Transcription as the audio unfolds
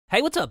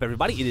Hey, what's up,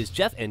 everybody? It is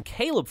Jeff and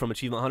Caleb from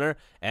Achievement Hunter.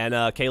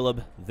 And,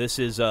 Caleb, this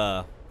is,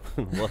 what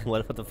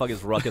the fuck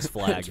is Ruckus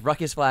Flag? It's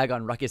Ruckus Flag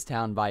on Ruckus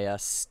Town by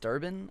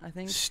Sturbin, I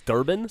think.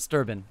 Sturbin?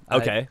 Sturbin.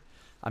 Okay.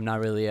 I'm not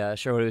really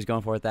sure what he was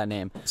going for with that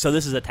name. So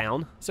this is a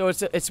town? So it's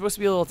supposed to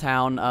be a little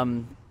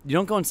town. You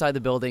don't go inside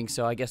the building,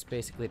 so I guess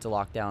basically it's a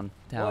lockdown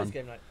town. Boys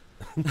game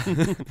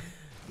night.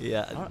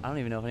 Yeah. I don't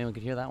even know if anyone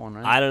could hear that one,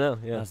 right? I don't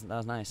know. Yeah. That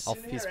was nice. All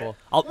peaceful.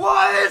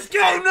 What is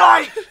game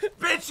night,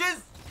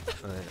 bitches?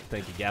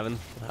 Thank you, Gavin.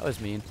 That was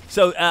mean.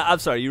 So, I'm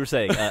sorry, you were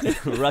saying,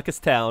 Ruckus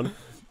Town.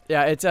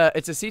 Yeah, it's a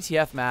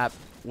CTF map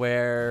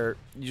where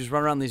you just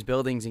run around these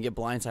buildings and get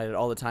blindsided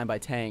all the time by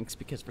tanks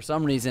because for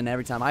some reason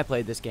every time I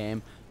played this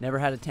game, never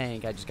had a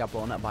tank. I just got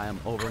blown up by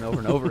them over and over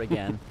and over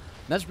again. And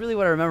that's really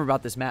what I remember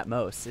about this map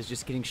most, is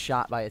just getting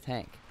shot by a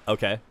tank.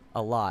 Okay.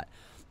 A lot.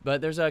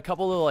 But there's a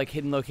couple little like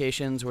hidden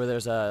locations where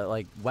there's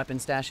like weapon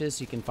stashes,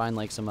 so you can find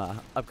like some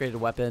upgraded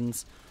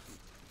weapons.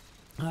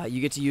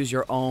 You get to use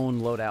your own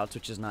loadouts,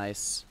 which is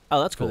nice.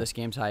 Oh, that's cool. For this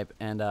game type.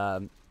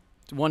 And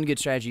one good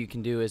strategy you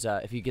can do is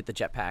if you get the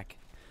jetpack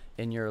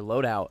in your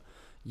loadout,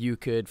 you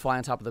could fly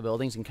on top of the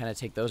buildings and kind of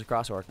take those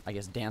across, or I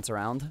guess dance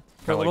around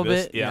for a little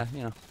bit. Yeah.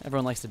 You know,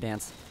 everyone likes to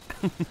dance.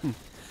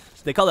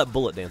 They call that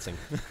bullet dancing.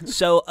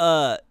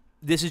 So,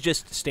 this is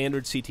just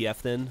standard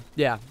CTF then?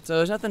 Yeah, so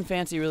there's nothing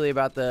fancy really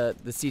about the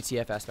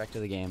CTF aspect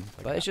of the game.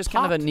 But it's just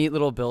kind of a neat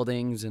little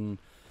buildings, and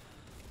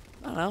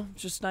I don't know,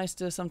 it's just nice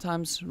to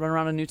sometimes run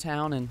around a new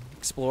town and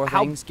explore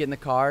things, get in the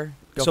car,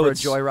 go for a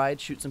joyride,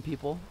 shoot some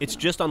people. It's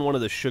just on one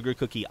of the Sugar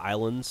Cookie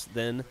Islands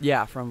then?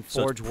 Yeah, from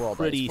Forge so World.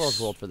 Pretty, Forge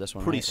World for this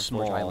one, pretty right?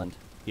 small. Forge Island.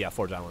 Yeah,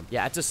 Forge Island.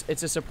 Yeah,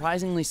 it's a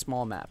surprisingly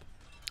small map.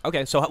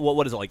 Okay, so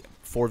what is it, like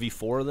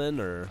 4v4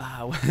 then, or?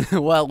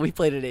 Well, we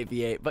played it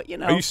 8v8, but you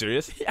know. Are you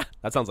serious? Yeah.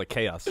 That sounds like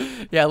chaos.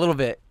 Yeah, a little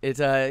bit. It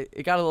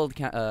got a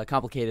little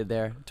complicated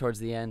there towards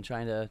the end,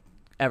 trying to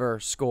ever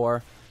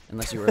score,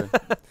 unless you were.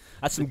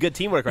 That's some good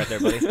teamwork right there,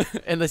 buddy.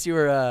 Unless you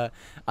were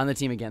on the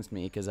team against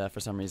me, because for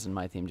some reason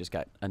my team just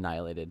got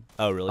annihilated.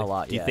 Oh, really? A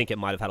lot, Do you think it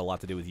might have had a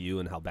lot to do with you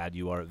and how bad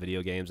you are at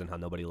video games and how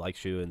nobody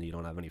likes you and that you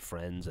don't have any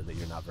friends and that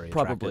you're not very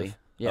Probably, attractive?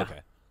 yeah.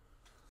 Okay.